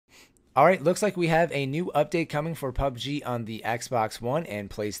All right, looks like we have a new update coming for PUBG on the Xbox One and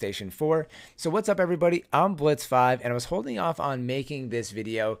PlayStation 4. So what's up, everybody? I'm Blitz5, and I was holding off on making this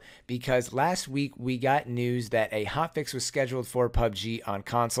video because last week we got news that a hotfix was scheduled for PUBG on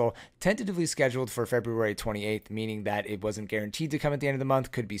console, tentatively scheduled for February 28th, meaning that it wasn't guaranteed to come at the end of the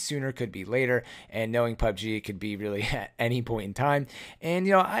month, could be sooner, could be later, and knowing PUBG, it could be really at any point in time. And,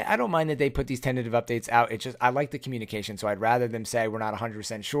 you know, I don't mind that they put these tentative updates out. It's just, I like the communication, so I'd rather them say we're not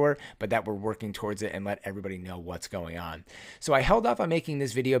 100% sure, but that we're working towards it and let everybody know what's going on. So I held off on making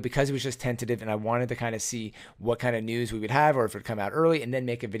this video because it was just tentative and I wanted to kind of see what kind of news we would have or if it would come out early and then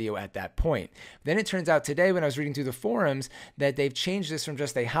make a video at that point. Then it turns out today when I was reading through the forums that they've changed this from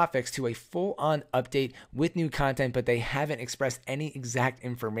just a hotfix to a full-on update with new content, but they haven't expressed any exact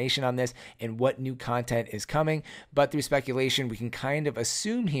information on this and what new content is coming. But through speculation, we can kind of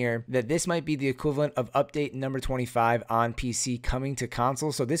assume here that this might be the equivalent of update number 25 on PC coming to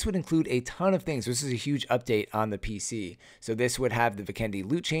console. So this would include a ton of things. This is a huge update on the PC. So this would have the Vikendi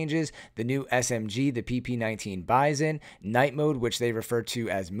loot changes, the new SMG, the PP19 Bison, night mode, which they refer to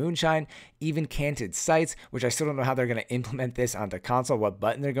as Moonshine, even canted sights, which I still don't know how they're going to implement this onto console, what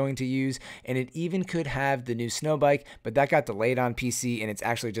button they're going to use. And it even could have the new snow bike, but that got delayed on PC and it's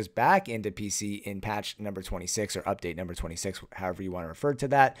actually just back into PC in patch number 26 or update number 26, however you want to refer to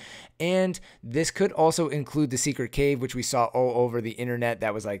that. And this could also include the secret cave, which we saw all over the internet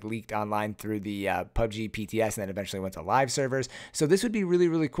that was like leaked online through the PUBG PTS and then eventually went to live servers. So this would be really,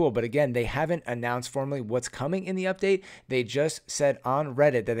 really cool. But again, they haven't announced formally what's coming in the update. They just said on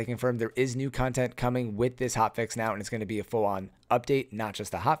Reddit that they confirmed there is new content coming with this hotfix now, and it's going to be a full-on update, not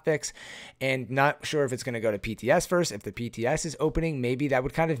just a hotfix. And not sure if it's going to go to PTS first. If the PTS is opening, maybe that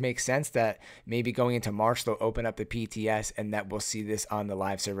would kind of make sense that maybe going into March they'll open up the PTS and that we'll see this on the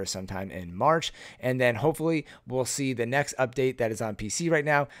live server sometime in March. And then hopefully we'll see the next update that is on PC right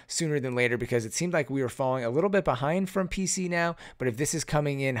now sooner than later, because it seemed like we were falling a little bit behind from PC now. But if this is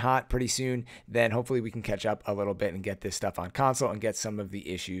coming in hot pretty soon, then hopefully we can catch up a little bit and get this stuff on console and get some of the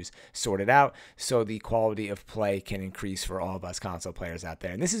issues sorted out so the quality of play can increase for all of us console players out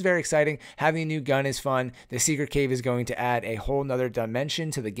there. And this is very exciting. Having a new gun is fun. The secret cave is going to add a whole nother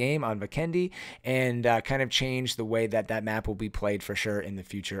dimension to the game on Vikendi and kind of change the way that that map will be played for sure in the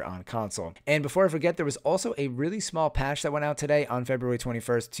future on console. And before I forget, there was also a really small patch that went out today on February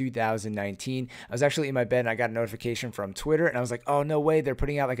 21st, 2019. I was actually in my bed and I got a notification from Twitter and I was like, oh, no way, they're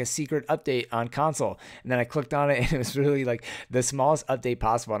putting out like a secret update on console. And then I clicked on it and it was really like the smallest update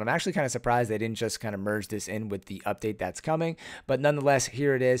possible. And I'm actually kind of surprised they didn't just kind of merge this in with the update that's coming. But nonetheless,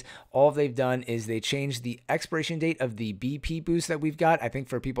 here it is. All they've done is they changed the expiration date of the BP boost that we've got. I think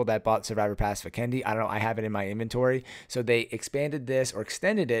for people that bought Survivor Pass Vikendi, I don't know, I have it in my inventory. So they expanded this or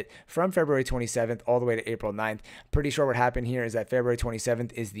extended it from February 27th all the way to April 9th. Pretty sure what happened here is that February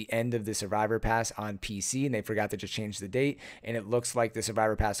 27th is the end of the Survivor Pass on PC and they forgot to just change the date. And it looks like the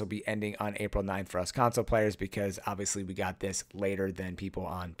Survivor Pass will be ending on April 9th for us console players because obviously we got this later than people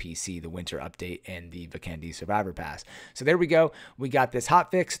on PC, the winter update and the Vikendi Survivor Pass. So there we go. We got this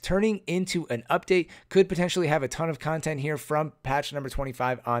hotfix turning into an update. Could potentially have a ton of content here from patch number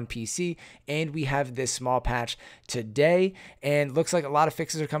 25 on PC. And we have this small patch today. And looks like a lot of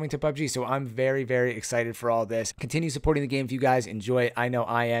fixes are coming to PUBG. So I'm very, very excited for all this. Continue supporting the game if you guys enjoy it. I know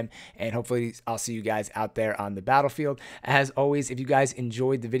I am. And hopefully I'll see you guys out there on the battlefield. As always, if you guys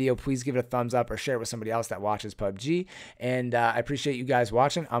enjoyed the video, please give it a thumbs up or share it with somebody else that watches PUBG. And I appreciate you guys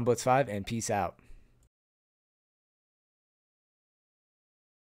watching. I'm Blitz5 and peace out.